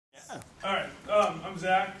All right, I'm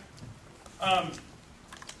Zach.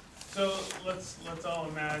 So let's all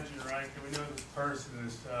imagine, right? That we know this person,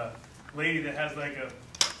 this lady that has like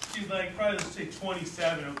she's like probably let's say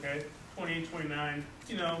 27, okay, 28, 29,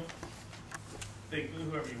 you know, think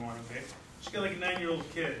whoever you want, okay. She's got like a 9-year-old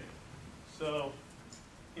kid, so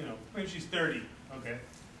you know maybe she's 30, okay.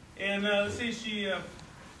 And let's say she's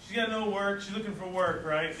got no work, she's looking for work,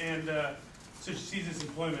 right? And so she sees this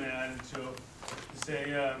employment ad, and so say,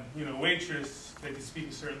 you know, waitress, they can speak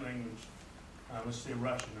a certain language. Let's say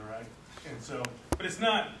Russian, all right? And so, but it's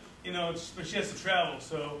not, you know, but she has to travel.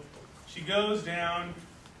 So she goes down,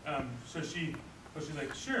 she's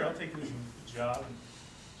like, sure, I'll take this job. And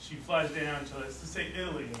she flies down to, let's say,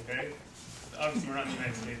 Italy, okay? Obviously, we're not in the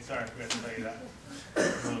United States. Sorry, I forgot to tell you that. I'm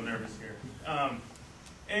a little nervous here.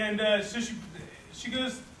 So she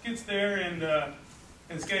gets there, and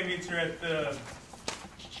this guy meets her at the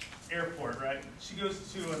airport, right? She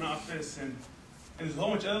goes to an office, and there's a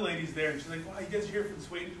whole bunch of other ladies there, and she's like, wow, you guys are here for this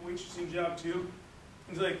waitressing job too?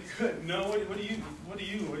 And he's like, good, no, what are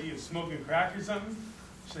you, smoking crack or something?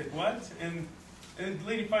 She's like, what? And the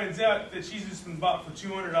lady finds out that she's just been bought for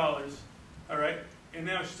 $200, all right? And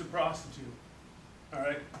now she's a prostitute, all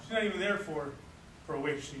right? She's not even there for a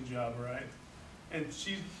waitressing job, all right? And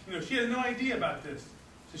she has no idea about this.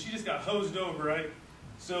 So she just got hosed over, right?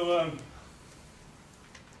 So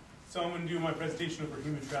I'm going to do my presentation over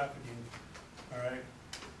human trafficking. All right.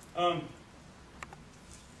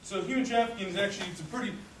 So human trafficking is actually,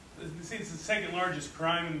 they say it's the second largest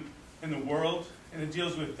crime in the world, and it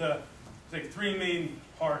deals with like 3 main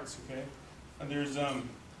parts. Okay. And there's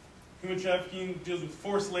human trafficking deals with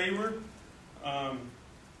forced labor,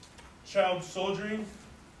 child soldiering,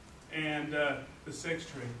 and the sex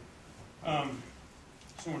trade. So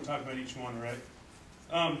we're going to talk about each one, right?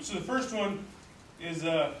 So the first one is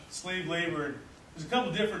slave labor. There's a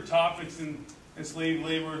couple different topics in slave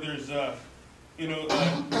labor. There's, debt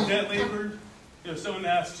labor. You know, someone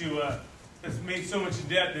has made so much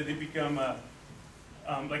debt that they become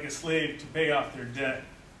like a slave to pay off their debt.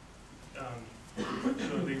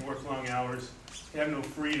 So they work long hours. They have no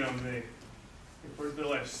freedom. Their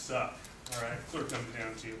lives suck. All right, that's what it comes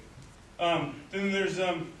down to. Then there's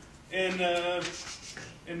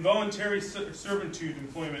involuntary servitude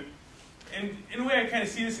employment. And in a way, I kind of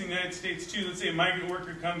see this in the United States too. Let's say a migrant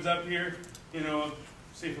worker comes up here, you know,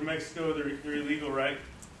 say from Mexico, they're illegal, right?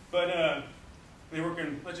 But they work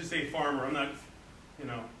in, let's just say, farmer. I'm not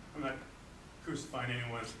crucifying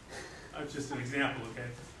anyone. That's just an example, okay?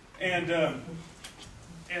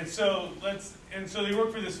 And so they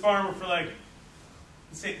work for this farmer for like,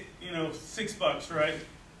 let's say, you know, $6, right?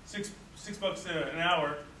 $6 an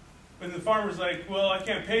hour. And the farmer's like, well, I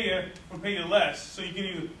can't pay you, I'll pay you less. So you can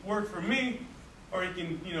either work for me, or you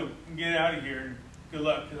can, you know, get out of here and good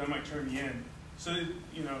luck, because I might turn you in. So,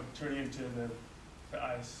 you know, turn you into the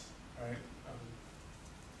ICE, right?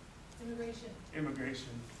 Immigration.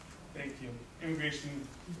 Thank you. Immigration,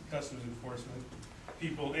 Customs Enforcement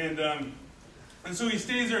people. And so he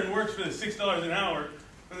stays there and works for the $6 an hour,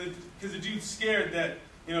 because the dude's scared that,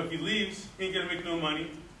 you know, if he leaves, he ain't going to make no money.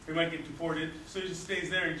 He might get deported, so he just stays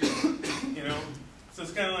there and just, you know. So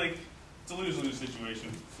it's kind of like, it's a lose-lose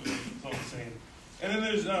situation, that's all I'm saying. And then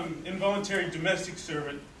there's involuntary domestic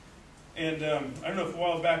servant. And I don't know if a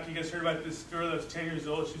while back you guys heard about this girl that was 10 years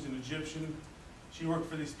old. She was an Egyptian. She worked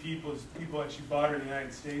for these people. These people actually bought her in the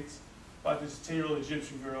United States. Bought this 10-year-old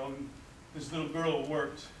Egyptian girl. And this little girl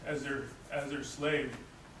worked as their slave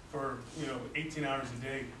for, you know, 18 hours a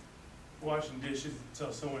day, washing dishes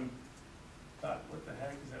until someone thought, what the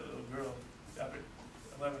heck is that little girl up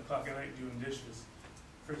at 11 o'clock at night doing dishes?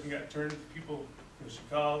 Freaking got turned, people, you know, she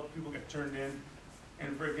called, people got turned in,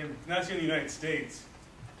 and freaking, that's in the United States.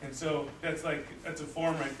 And so that's a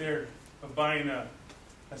form right there of buying a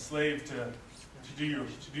slave to do your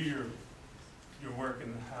work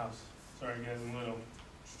in the house. Sorry guys, I'm a little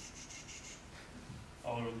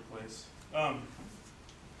all over the place.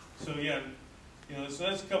 So yeah, you know, so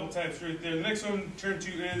that's a couple types right there. The next one to turn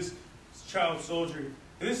to is child soldiering.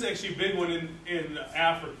 And this is actually a big one in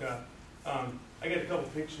Africa. I got a couple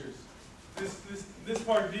pictures. This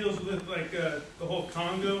part deals with like the whole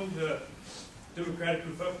Congo, the Democratic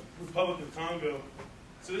Republic of Congo.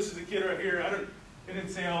 So this is a kid right here. It didn't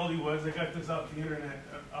say how old he was. I got this off the internet,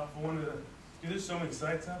 off of one of the. Dude, there's so many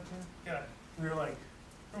sites out there. Yeah, they're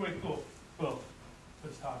way cool. Well,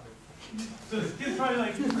 let's talk it. So this kid's probably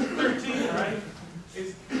like 13, right? I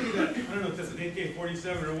don't know if that's an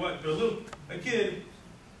AK-47 or what, but a kid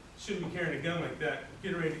shouldn't be carrying a gun like that. A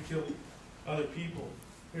kid ready to kill other people.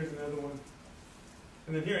 Here's another one.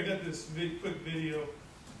 And then here I got this quick video.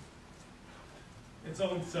 It's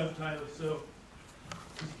all in subtitles, so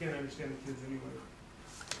you can't understand the kids anyway.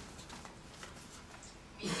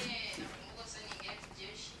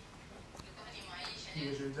 You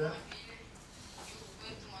guys read that?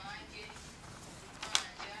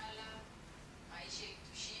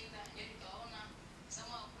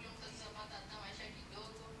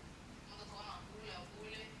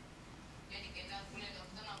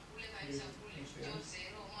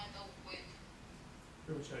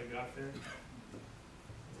 Pretty much how you got there.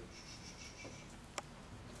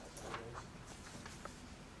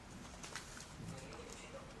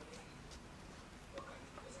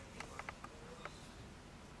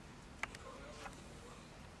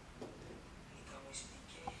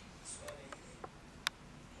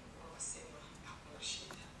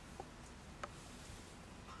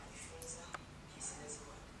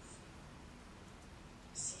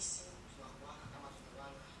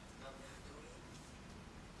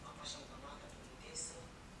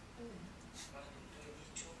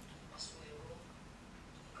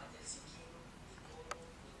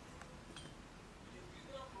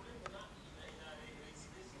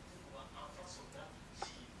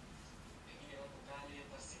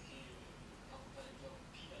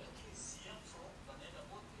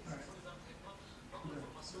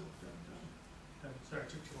 Sorry, it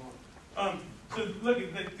took too long. So look,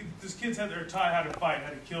 these kids had their taught how to fight, how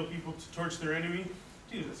to kill people, to torch their enemy.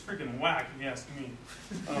 Dude, that's freaking whack, if you ask me.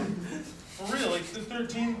 For real, like the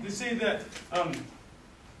 13, they say that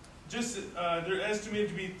they're estimated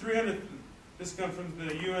to be 300. This comes from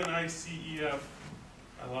the UNICEF.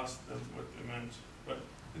 I lost what they meant, but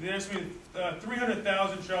they estimate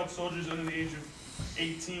 300,000 child soldiers under the age of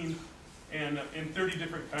 18, and in 30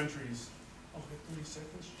 different countries. Oh, 30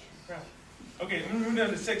 seconds. Crap. Okay, I'm gonna move down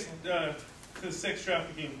to sex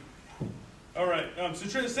trafficking. All right,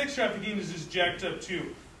 so sex trafficking is just jacked up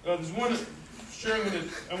too. There's one, sure,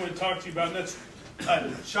 I'm gonna talk to you about, and that's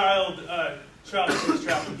child sex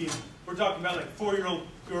trafficking. We're talking about like 4-year-old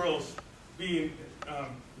girls being,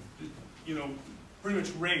 pretty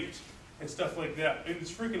much raped and stuff like that. And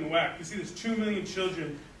it's freaking whack. You see, there's 2 million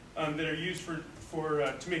children that are used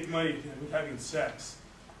to make money with having sex,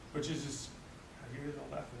 which is just, I hear it all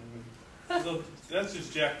laughing at me. So that's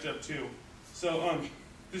just jacked up too. So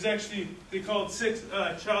there's actually, they call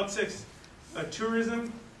it child sex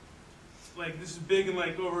tourism. Like this is big in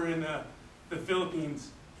like over in the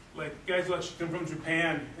Philippines. Like guys will actually come from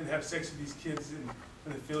Japan and have sex with these kids in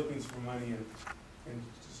the Philippines for money and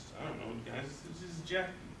just, I don't know, guys. It's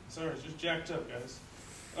just jacked up, guys.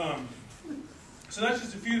 So that's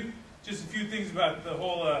just a few things about the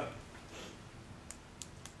whole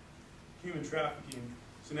human trafficking.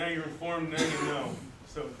 So now you're informed, now you know.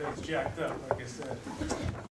 So that's jacked up, like I said.